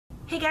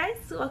Hey guys,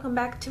 welcome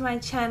back to my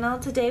channel.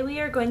 Today we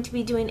are going to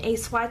be doing a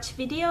swatch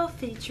video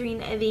featuring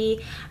the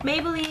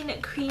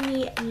Maybelline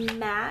Creamy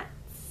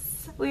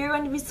Mattes. We are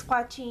going to be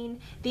swatching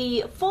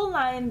the full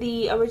line,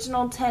 the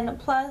original 10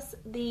 plus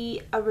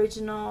the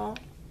original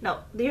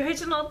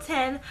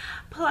 10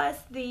 plus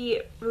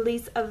the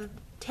release of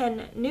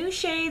 10 new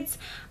shades,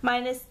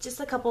 minus just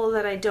a couple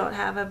that I don't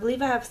have. I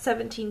believe I have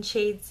 17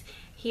 shades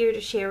here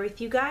to share with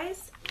you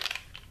guys.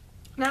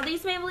 Now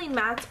these Maybelline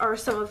mattes are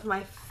some of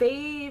my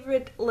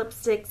favorite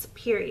lipsticks,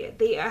 period.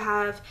 They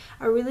have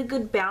a really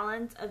good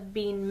balance of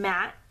being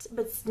matte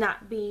but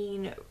not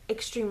being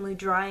extremely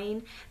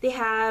drying. They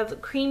have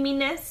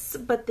creaminess,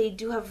 but they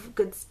do have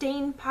good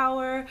stain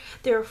power.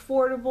 They're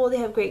affordable, they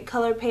have great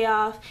color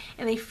payoff,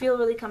 and they feel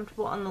really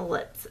comfortable on the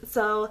lips.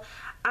 So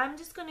I'm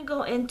just going to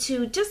go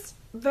into just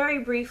very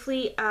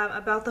briefly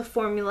about the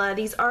formula.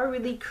 These are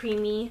really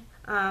creamy.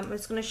 I'm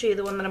just going to show you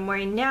the one that I'm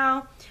wearing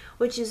now,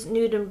 which is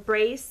Nude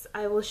Embrace.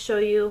 I will show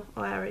you,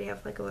 oh, I already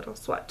have like a little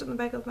swatch on the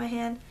back of my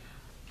hand.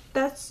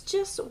 That's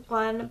just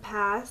one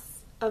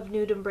pass of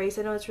Nude Embrace.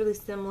 I know it's really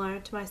similar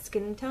to my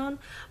skin tone,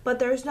 but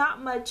there's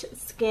not much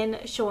skin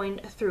showing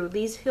through.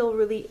 These feel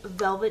really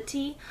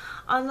velvety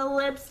on the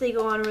lips. They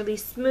go on really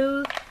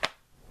smooth.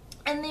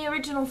 And the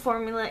original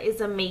formula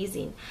is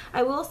amazing.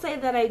 I will say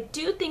that I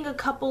do think a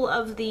couple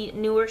of the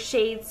newer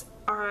shades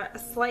are a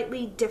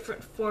slightly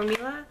different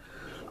formula.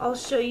 I'll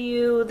show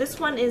you. This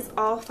one is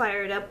All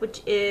Fired Up,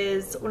 which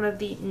is one of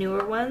the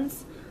newer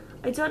ones.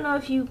 I don't know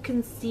if you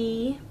can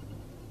see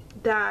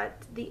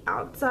that the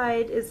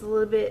outside is a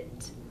little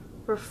bit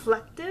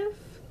reflective.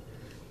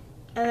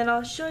 And then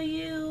I'll show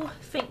you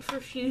Faint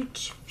for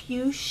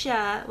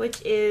Fuchsia,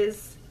 which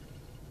is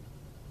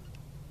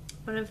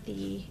one of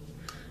the...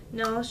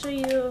 No, I'll show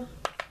you.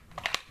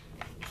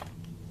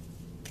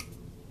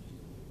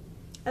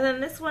 And then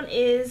this one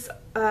is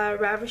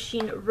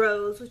Ravishing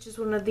Rose, which is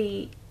one of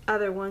the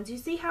other ones. You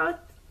see how it's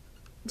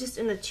just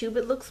in the tube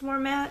it looks more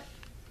matte?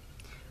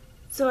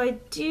 So I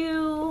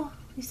do,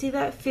 you see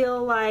that,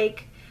 feel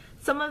like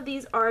some of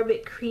these are a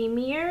bit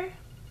creamier.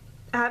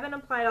 I haven't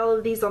applied all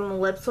of these on the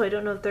lips, so I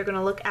don't know if they're going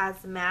to look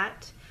as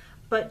matte,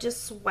 but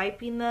just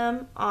swiping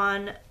them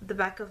on the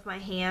back of my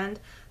hand,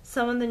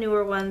 some of the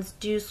newer ones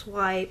do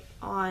swipe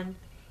on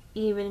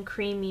even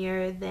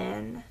creamier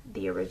than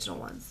the original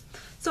ones.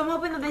 So I'm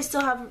hoping that they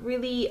still have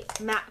really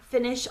matte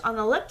finish on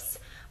the lips,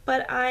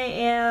 but I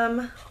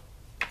am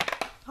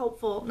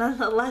hopeful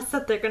nonetheless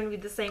that they're going to be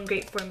the same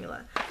great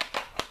formula.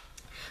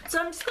 So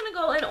I'm just going to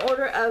go in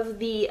order of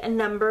the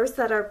numbers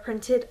that are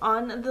printed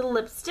on the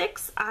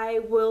lipsticks. I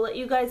will let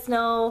you guys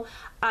know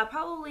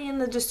probably in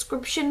the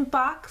description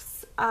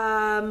box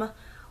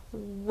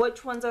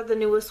which ones are the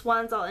newest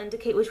ones. I'll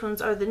indicate which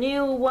ones are the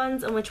new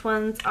ones and which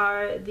ones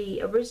are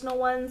the original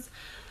ones.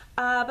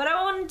 But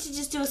I wanted to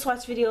just do a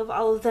swatch video of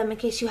all of them in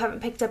case you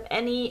haven't picked up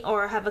any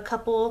or have a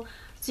couple,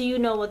 so you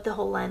know what the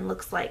whole line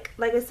looks like.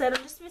 Like I said,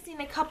 I'm just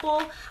missing a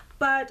couple,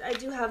 but I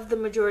do have the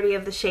majority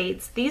of the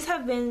shades. These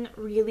have been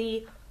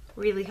really,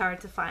 really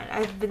hard to find.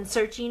 I've been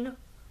searching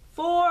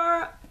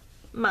for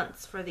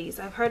months for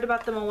these. I've heard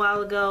about them a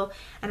while ago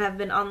and I've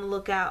been on the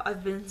lookout.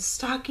 I've been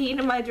stocking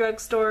in my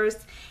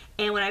drugstores,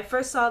 and when I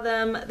first saw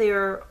them, they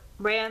were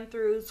ran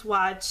through,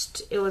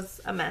 swatched. It was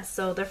a mess.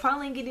 So they're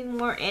finally getting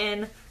more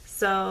in.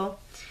 So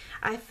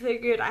I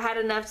figured I had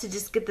enough to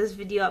just get this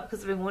video up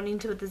because I've been wanting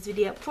to put this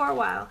video up for a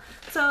while.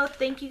 So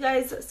thank you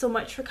guys so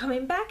much for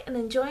coming back and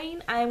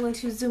enjoying. I'm going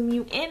to zoom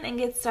you in and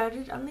get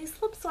started on these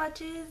lip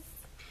swatches.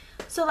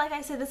 So like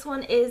I said, this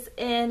one is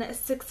in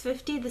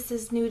 650. This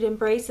is Nude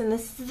Embrace, and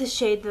this is the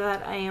shade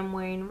that I am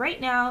wearing right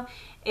now.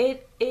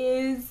 It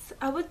is,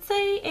 I would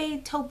say, a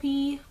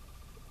taupey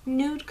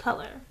nude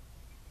color.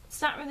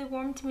 It's not really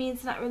warm to me.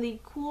 It's not really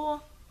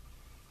cool.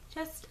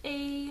 Just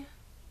a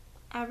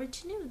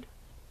average nude.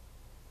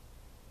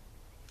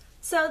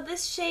 So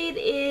this shade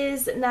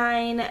is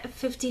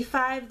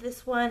 955.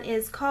 This one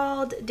is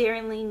called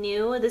Daringly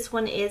New. This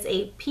one is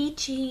a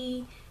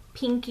peachy,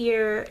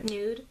 pinkier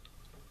nude.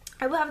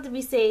 I will have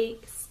to say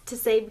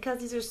because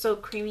these are so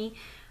creamy,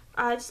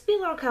 just be a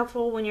little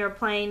careful when you're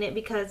applying it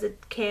because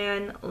it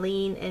can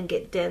lean and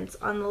get dense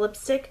on the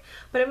lipstick.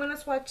 But I'm going to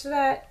swatch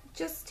that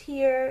just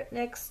here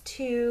next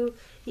to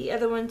the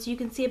other one so you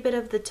can see a bit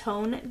of the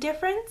tone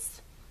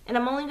difference. And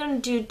I'm only going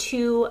to do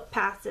 2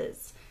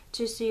 passes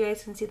just so you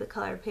guys can see the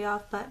color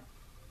payoff, but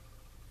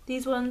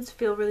these ones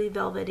feel really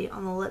velvety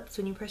on the lips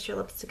when you press your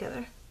lips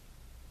together.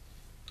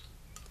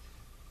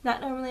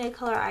 Not normally a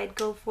color I'd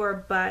go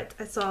for, but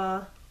I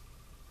saw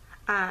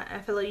a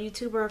fellow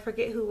YouTuber, I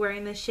forget who,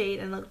 wearing this shade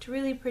and looked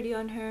really pretty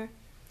on her,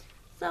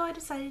 so I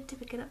decided to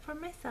pick it up for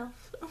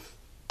myself.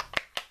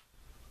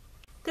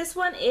 This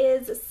one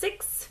is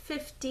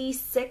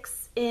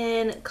 656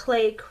 in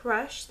Clay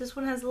Crush. This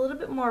one has a little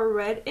bit more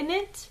red in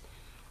it.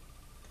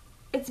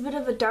 It's a bit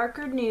of a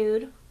darker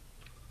nude,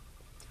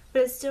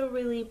 but it's still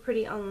really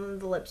pretty on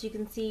the lips. You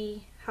can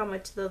see how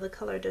much though the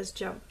color does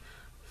jump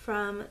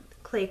from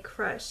Clay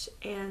Crush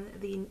and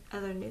the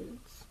other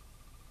nudes.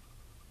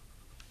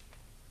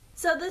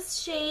 So this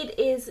shade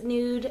is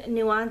Nude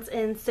Nuance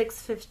in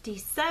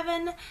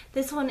 657.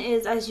 This one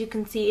is, as you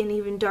can see, an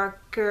even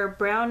darker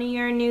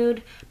brownier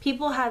nude.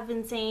 People have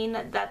been saying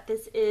that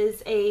this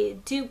is a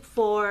dupe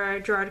for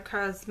Gerard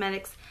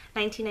Cosmetics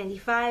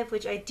 1995,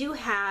 which I do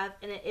have,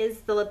 and it is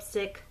the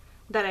lipstick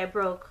that I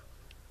broke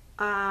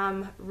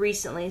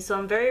recently. So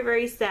I'm very,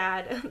 very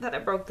sad that I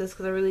broke this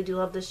because I really do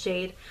love this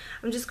shade.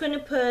 I'm just going to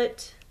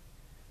put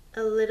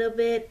a little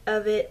bit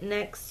of it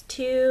next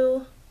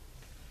to...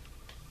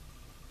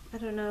 I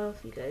don't know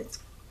if you guys,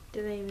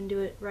 did I even do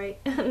it right?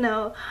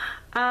 No.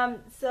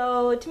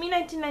 So to me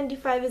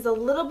 1995 is a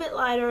little bit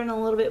lighter and a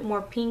little bit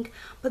more pink,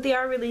 but they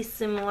are really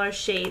similar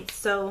shades.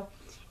 So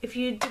if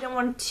you didn't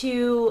want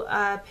to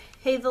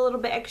pay the little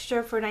bit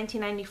extra for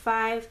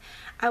 1995,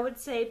 I would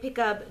say pick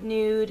up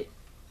Nude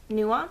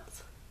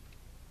Nuance.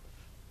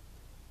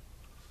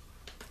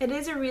 It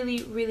is a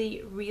really,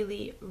 really,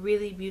 really,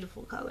 really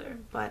beautiful color,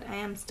 but I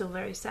am still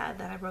very sad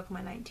that I broke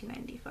my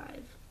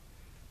 1995.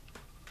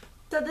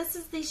 So this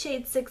is the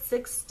shade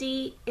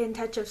 660 in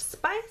Touch of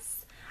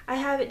Spice. I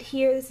have it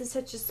here. This is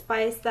Touch of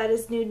Spice. That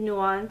is Nude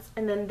Nuance.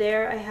 And then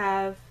there I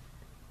have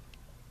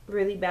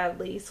really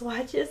badly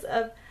swatches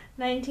of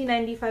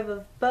 1995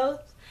 of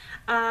both.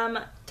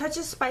 Touch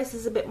of Spice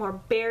is a bit more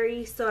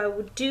berry, so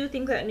I do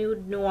think that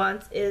Nude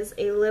Nuance is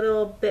a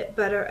little bit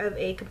better of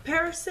a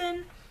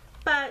comparison,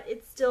 but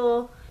it's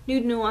still,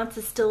 Nude Nuance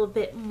is still a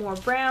bit more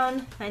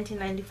brown.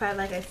 1995,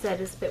 like I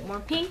said, is a bit more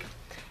pink.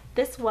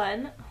 This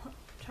one,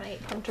 trying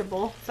to get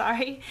comfortable,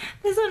 sorry.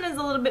 This one is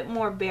a little bit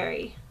more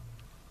berry,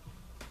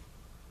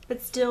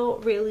 but still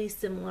really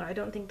similar. I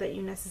don't think that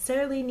you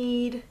necessarily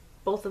need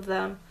both of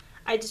them.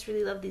 I just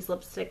really love these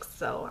lipsticks,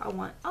 so I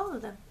want all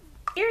of them.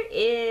 Here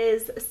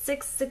is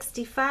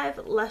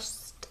 665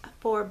 Lust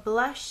for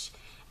Blush.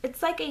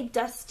 It's like a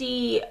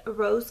dusty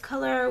rose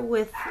color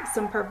with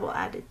some purple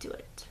added to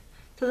it.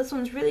 So this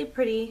one's really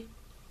pretty.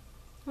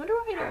 I wonder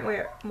why I don't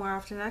wear it more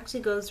often. It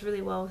actually goes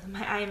really well with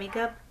my eye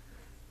makeup,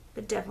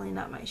 but definitely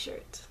not my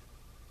shirt.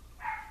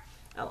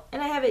 Oh,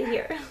 and I have it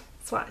here,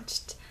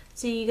 swatched,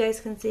 so you guys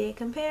can see it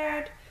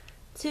compared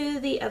to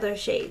the other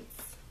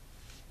shades.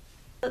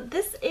 So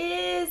this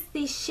is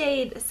the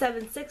shade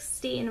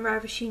 760 in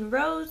Ravishing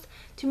Rose.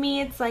 To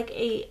me, it's like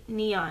a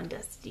neon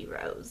dusty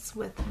rose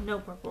with no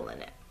purple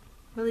in it.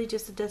 Really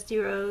just a dusty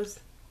rose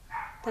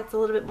that's a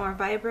little bit more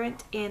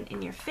vibrant and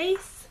in your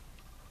face.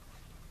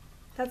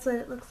 That's what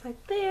it looks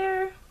like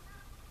there,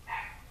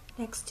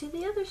 next to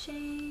the other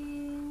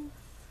shades.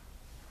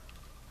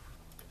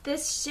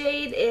 This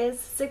shade is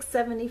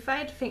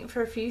 675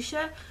 for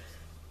Fuchsia.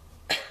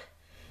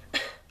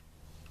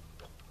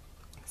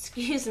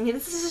 Excuse me,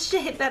 this is a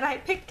shade that I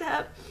picked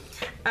up.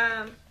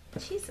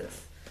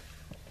 Jesus.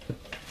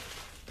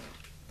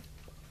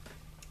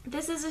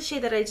 This is a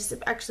shade that I just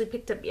actually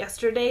picked up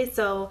yesterday,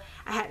 so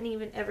I hadn't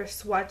even ever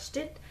swatched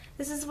it.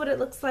 This is what it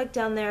looks like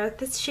down there.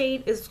 This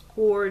shade is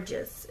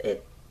gorgeous.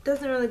 It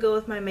doesn't really go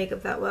with my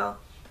makeup that well.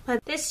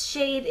 But this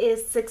shade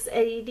is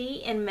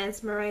 680 in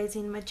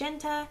Mesmerizing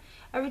Magenta.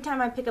 Every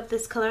time I pick up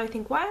this color, I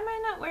think, why am I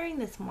not wearing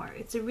this more?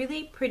 It's a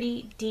really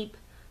pretty deep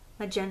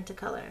magenta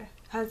color.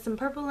 Has some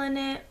purple in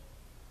it.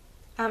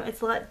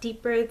 It's a lot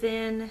deeper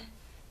than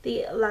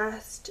the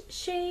last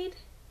shade,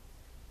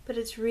 but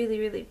it's really,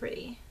 really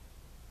pretty.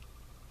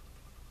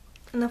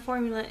 And the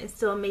formula is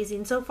still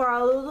amazing. So far,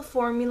 all of the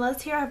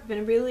formulas here have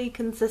been really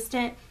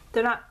consistent.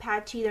 They're not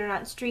patchy, they're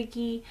not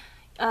streaky.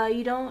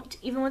 You don't,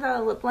 even without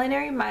a lip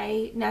liner,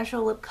 my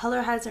natural lip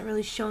color hasn't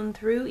really shown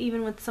through,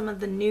 even with some of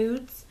the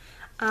nudes.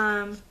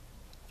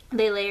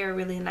 They layer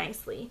really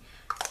nicely.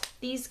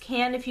 These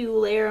can, if you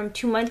layer them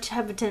too much,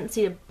 have a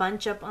tendency to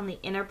bunch up on the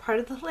inner part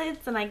of the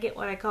lids, and I get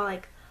what I call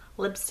like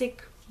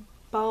lipstick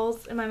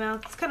balls in my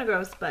mouth. It's kind of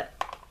gross, but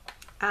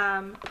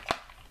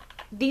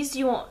these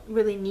you won't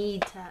really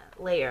need to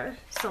layer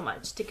so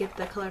much to get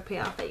the color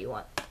payoff that you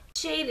want.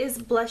 Shade is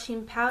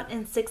Blushing Pout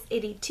in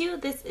 682.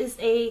 This is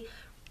a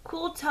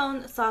cool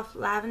tone soft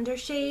lavender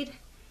shade.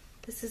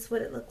 This is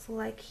what it looks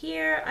like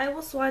here. I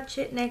will swatch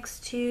it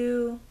next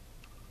to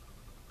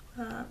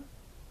I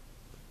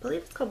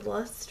believe it's called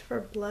Lust for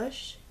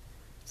Blush.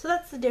 So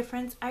that's the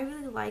difference. I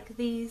really like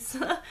these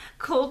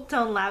cold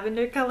tone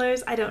lavender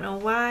colors. I don't know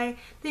why.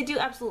 They do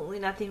absolutely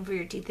nothing for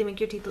your teeth. They make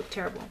your teeth look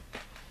terrible.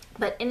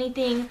 But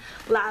anything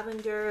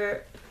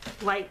lavender,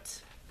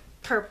 light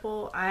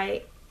purple,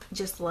 I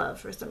just love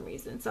for some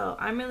reason. So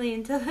I'm really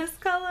into this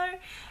color.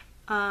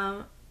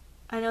 I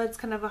know it's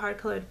kind of a hard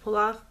color to pull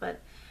off,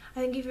 but I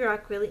think if you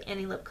rock really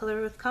any lip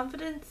color with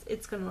confidence,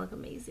 it's going to look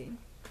amazing.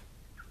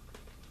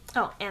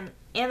 Oh, and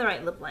the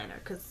right lip liner,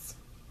 because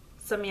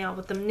some of y'all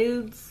with them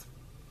nudes,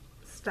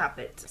 stop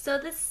it. So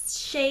this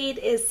shade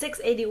is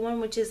 681,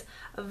 which is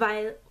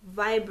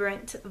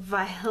Vibrant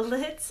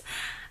Violet.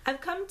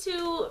 I've come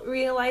to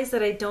realize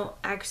that I don't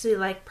actually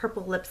like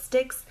purple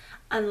lipsticks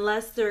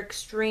unless they're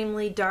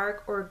extremely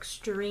dark or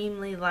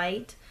extremely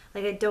light.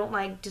 Like, I don't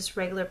like just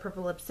regular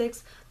purple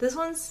lipsticks. This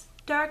one's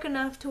dark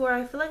enough to where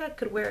I feel like I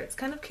could wear it. It's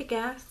kind of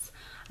kick-ass.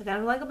 I kind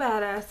of like a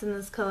badass in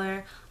this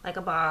color, like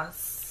a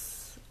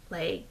boss.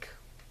 Like,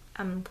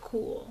 I'm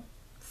cool.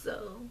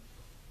 So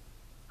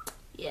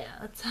yeah,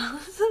 that's how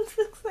this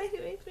looks like.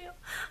 It makes me feel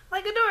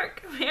like a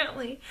dork,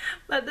 apparently.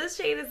 But this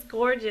shade is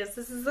gorgeous.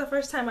 This is the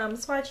first time I'm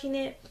swatching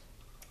it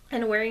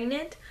and wearing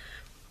it.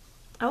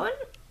 Don't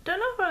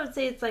know if I would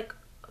say it's like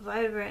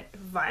vibrant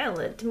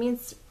violet. To me,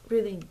 it's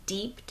really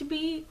deep to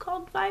be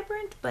called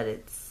vibrant, but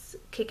it's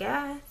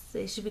kick-ass.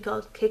 It should be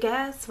called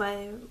kick-ass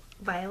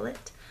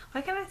violet.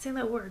 Why can't I say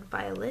that word?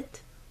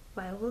 Violet?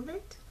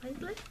 Violet?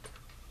 Violet?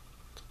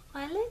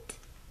 Violet?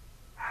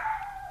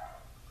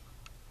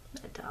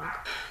 That dog.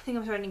 I think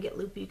I'm starting to get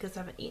loopy because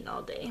I haven't eaten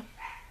all day.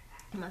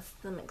 Unless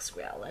the stomach's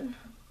growling.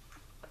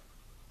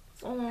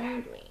 So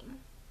hungry.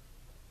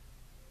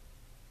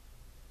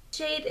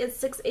 Shade is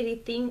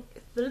 683.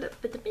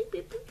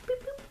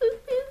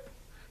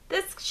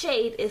 This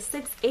shade is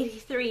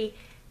 683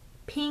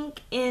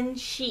 Pink and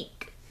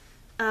Chic.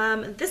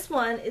 This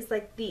one is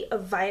like the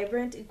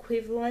vibrant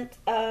equivalent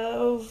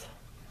of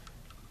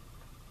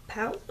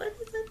Pout. What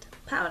is it?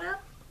 Pout out?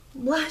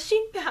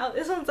 Blushing Pout.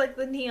 This one's like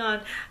the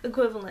neon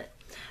equivalent.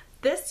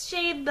 This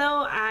shade,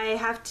 though, I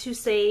have to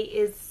say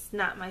is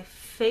not my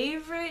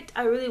favorite.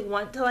 I really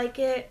want to like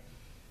it.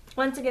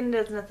 Once again,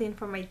 it does nothing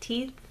for my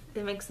teeth.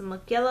 It makes them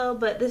look yellow,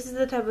 but this is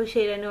the type of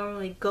shade I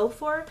normally go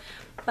for.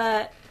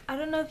 But I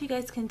don't know if you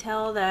guys can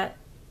tell that,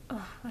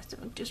 oh, my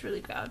stomach just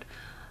really growled,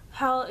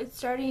 how it's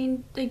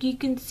starting, like you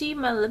can see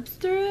my lips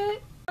through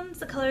it. This is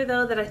the color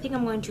though that I think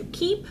I'm going to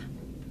keep,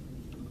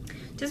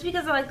 just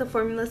because I like the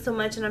formula so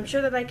much, and I'm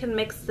sure that I can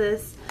mix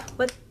this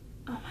with,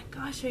 oh my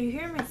gosh, are you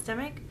hearing my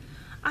stomach?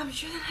 I'm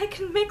sure that I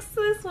can mix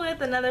this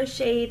with another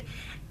shade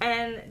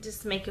and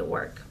just make it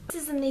work.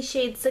 This is in the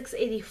shade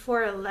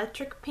 684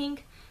 Electric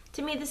Pink.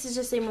 To me, this is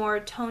just a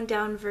more toned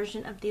down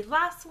version of the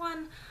last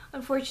one.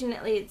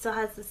 Unfortunately, it still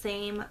has the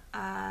same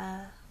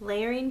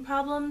layering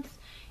problems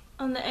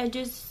on the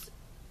edges.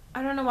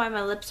 I don't know why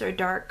my lips are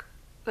dark,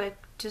 like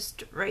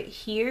just right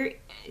here.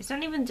 It's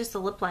not even just a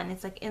lip line,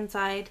 it's like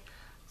inside.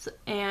 So,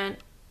 and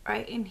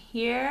right in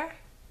here.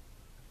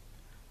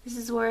 This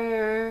is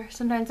where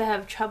sometimes I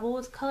have trouble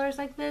with colors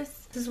like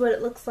this. This is what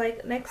it looks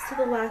like next to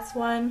the last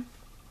one.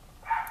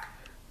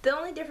 The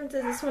only difference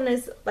is this one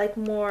is like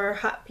more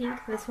hot pink.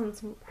 This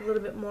one's a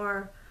little bit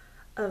more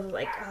of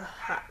like a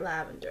hot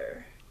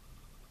lavender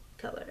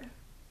color.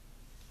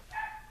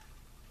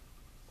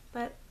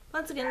 But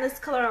once again, this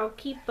color I'll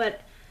keep,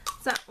 but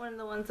it's not one of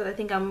the ones that I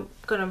think I'm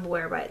gonna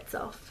wear by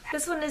itself.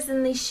 This one is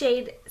in the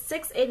shade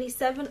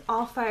 687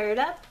 All Fired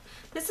Up.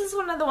 This is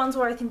one of the ones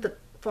where I think the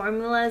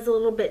formula is a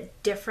little bit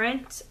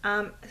different.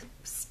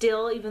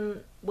 Still,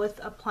 even with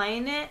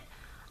applying it.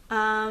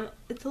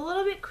 It's a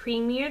little bit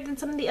creamier than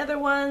some of the other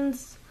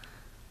ones,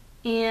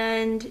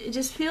 and it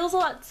just feels a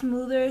lot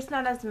smoother. It's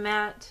not as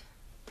matte.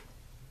 I'm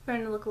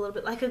trying to look a little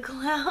bit like a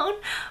clown,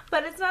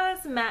 but it's not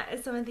as matte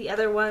as some of the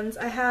other ones.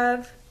 I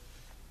have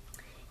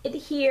it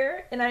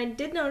here, and I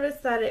did notice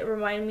that it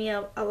reminded me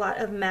of a lot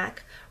of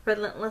MAC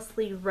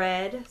Relentlessly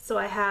Red. So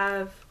I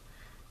have,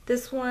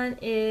 this one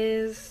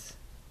is,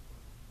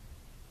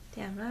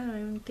 damn, I don't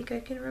even think I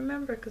can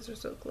remember because they're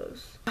so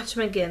close. Watch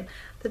them again.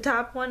 The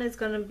top one is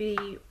going to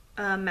be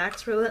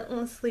MAC's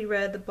Relentlessly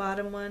Red. The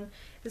bottom one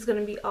is going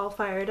to be All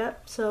Fired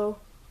Up. So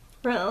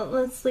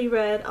Relentlessly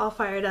Red, All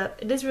Fired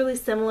Up. It is really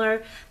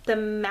similar. The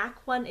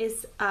MAC one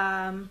is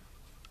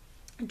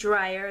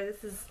drier.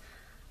 This is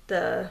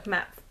the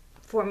matte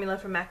formula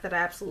for MAC that I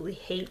absolutely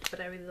hate,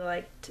 but I really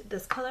liked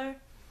this color.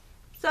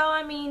 So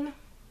I mean,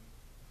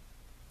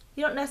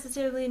 you don't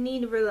necessarily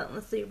need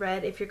Relentlessly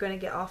Red if you're going to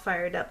get All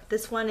Fired Up.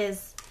 This one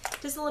is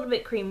just a little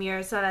bit creamier.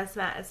 It's not as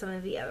matte as some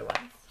of the other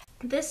ones.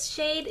 This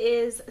shade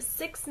is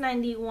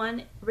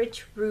 691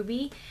 Rich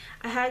Ruby.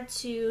 I had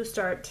to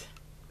start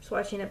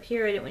swatching up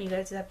here. I didn't want you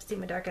guys to have to see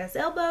my dark ass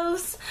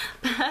elbows,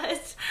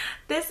 but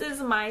this is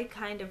my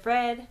kind of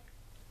red.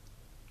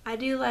 I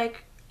do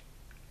like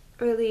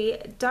really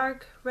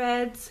dark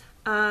reds.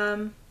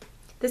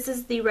 This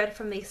is the red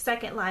from the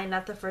second line,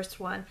 not the first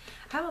one.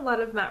 I have a lot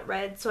of matte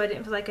red, so I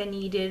didn't feel like I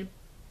needed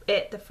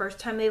it the first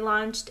time they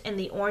launched. And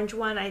the orange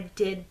one I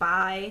did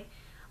buy,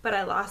 but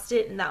I lost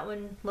it, and that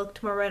one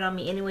looked more red on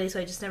me anyway,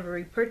 so I just never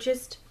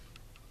repurchased.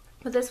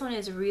 But this one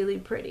is really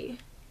pretty.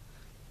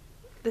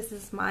 This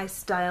is my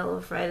style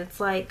of red. It's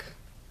like,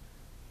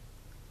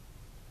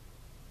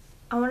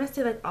 I want to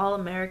say like all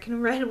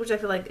American red, which I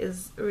feel like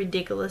is a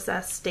ridiculous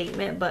ass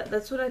statement, but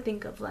that's what I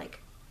think of, like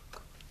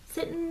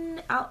sitting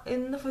out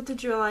in the 4th of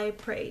July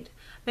parade.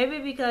 Maybe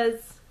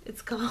because it's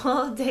a couple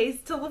of days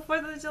till the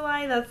 4th of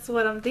July, that's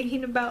what I'm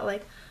thinking about,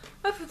 like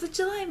my 4th of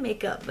July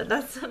makeup. But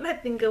that's what I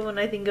think of when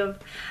I think of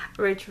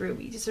Rich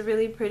Ruby. Just a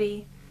really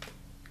pretty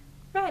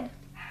red.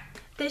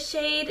 This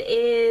shade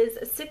is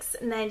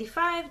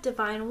 695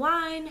 Divine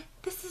Wine.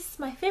 This is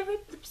my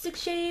favorite lipstick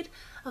shade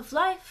of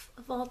life,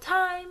 of all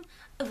time,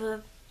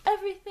 of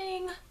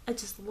everything. I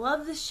just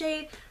love this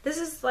shade. This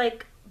is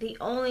like the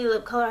only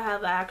lip color I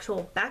have an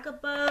actual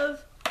backup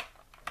of,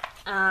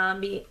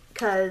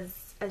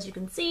 because as you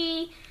can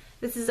see,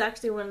 this is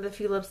actually one of the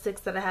few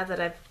lipsticks that I have that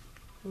I've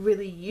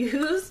really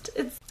used.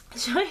 It's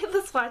showing you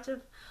the swatch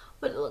of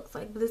what it looks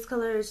like, but this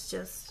color is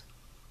just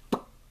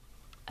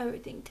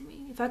everything to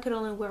me. If I could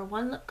only wear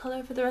one lip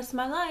color for the rest of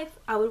my life,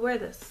 I would wear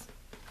this.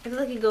 I feel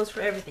like it goes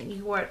for everything. You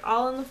can wear it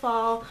all in the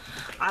fall.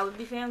 I would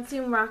be fancy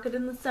and rock it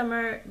in the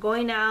summer.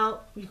 Going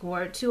out, you can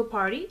wear it to a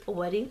party, a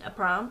wedding, a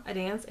prom, a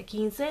dance, a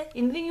quince,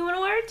 anything you want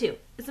to wear it to.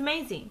 It's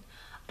amazing.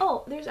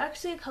 Oh, there's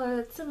actually a color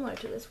that's similar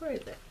to this. Where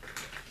is it?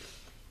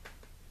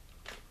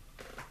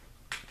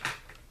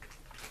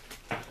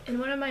 In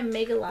one of my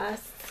Mega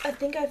Lasts, I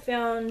think I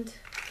found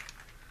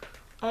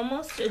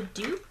almost a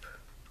dupe.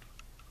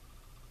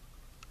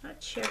 Not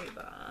Cherry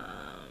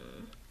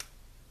Bomb.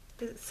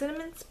 Is it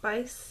Cinnamon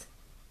Spice?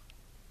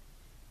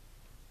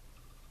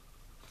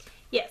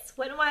 Yes,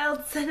 Wet n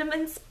Wild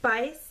Cinnamon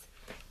Spice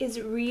is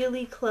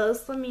really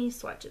close. Let me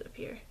swatch it up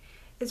here.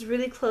 It's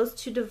really close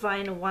to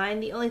Divine Wine.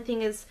 The only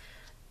thing is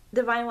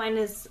Divine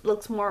Wine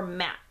looks more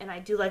matte, and I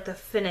do like the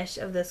finish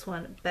of this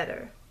one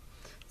better.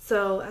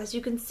 So as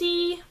you can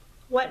see,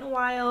 Wet n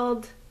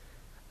Wild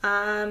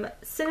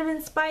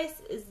Cinnamon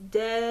Spice is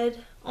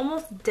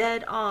almost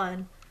dead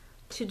on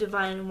to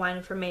Divine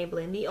Wine for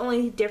Maybelline. The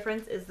only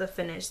difference is the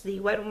finish. The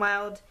Wet n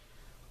Wild,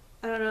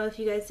 I don't know if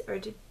you guys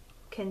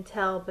can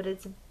tell, but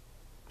it's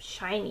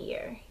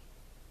shinier.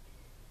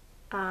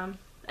 And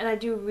I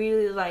do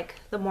really like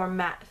the more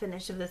matte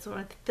finish of this one.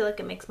 I feel like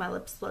it makes my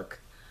lips look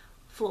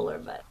fuller,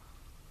 but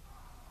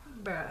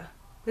bruh,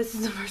 this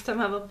is the first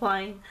time I'm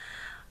applying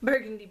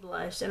Burgundy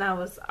Blush, and I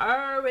was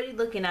already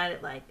looking at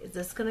it like, is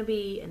this gonna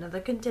be another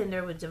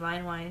contender with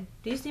Divine Wine?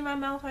 Do you see my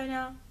mouth right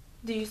now?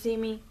 Do you see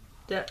me?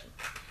 That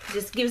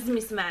just gives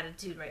me some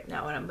attitude right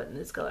now when I'm putting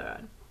this color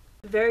on.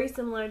 Very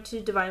similar to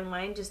Divine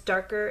Wine, just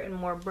darker and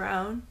more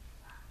brown.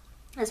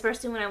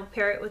 Especially when I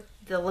pair it with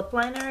the lip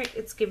liner,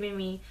 it's giving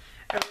me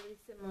a really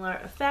similar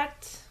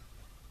effect.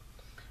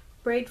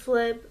 Braid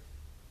flip,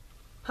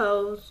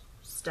 pose,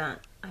 stunt.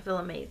 I feel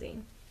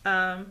amazing.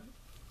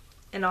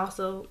 And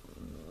also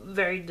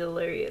very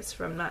delirious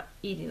from not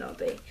eating all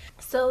day.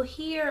 So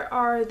here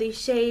are the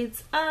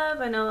shades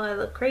of, I know I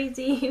look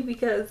crazy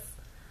because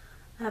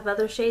I have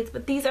other shades,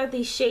 but these are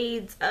the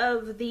shades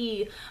of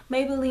the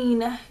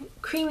Maybelline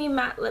Creamy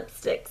Matte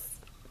Lipsticks.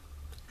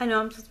 I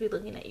know I'm supposed to be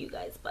looking at you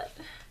guys, but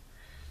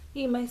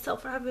me and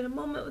myself are having a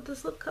moment with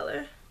this lip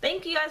color.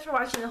 Thank you guys for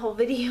watching the whole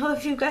video.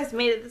 If you guys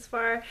made it this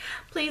far,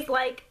 please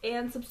like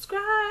and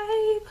subscribe.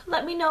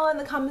 Let me know in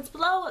the comments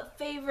below what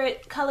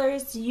favorite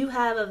colors you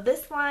have of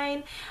this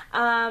line.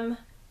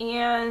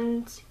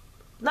 And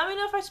let me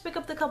know if I should pick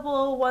up the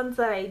couple ones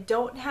that I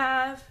don't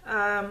have.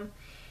 And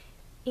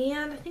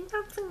I think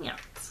that's something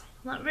else.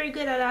 I'm not very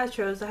good at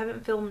outros. I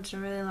haven't filmed in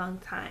a really long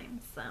time.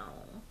 So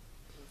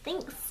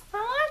thanks for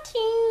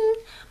watching.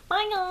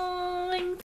 Bye guys.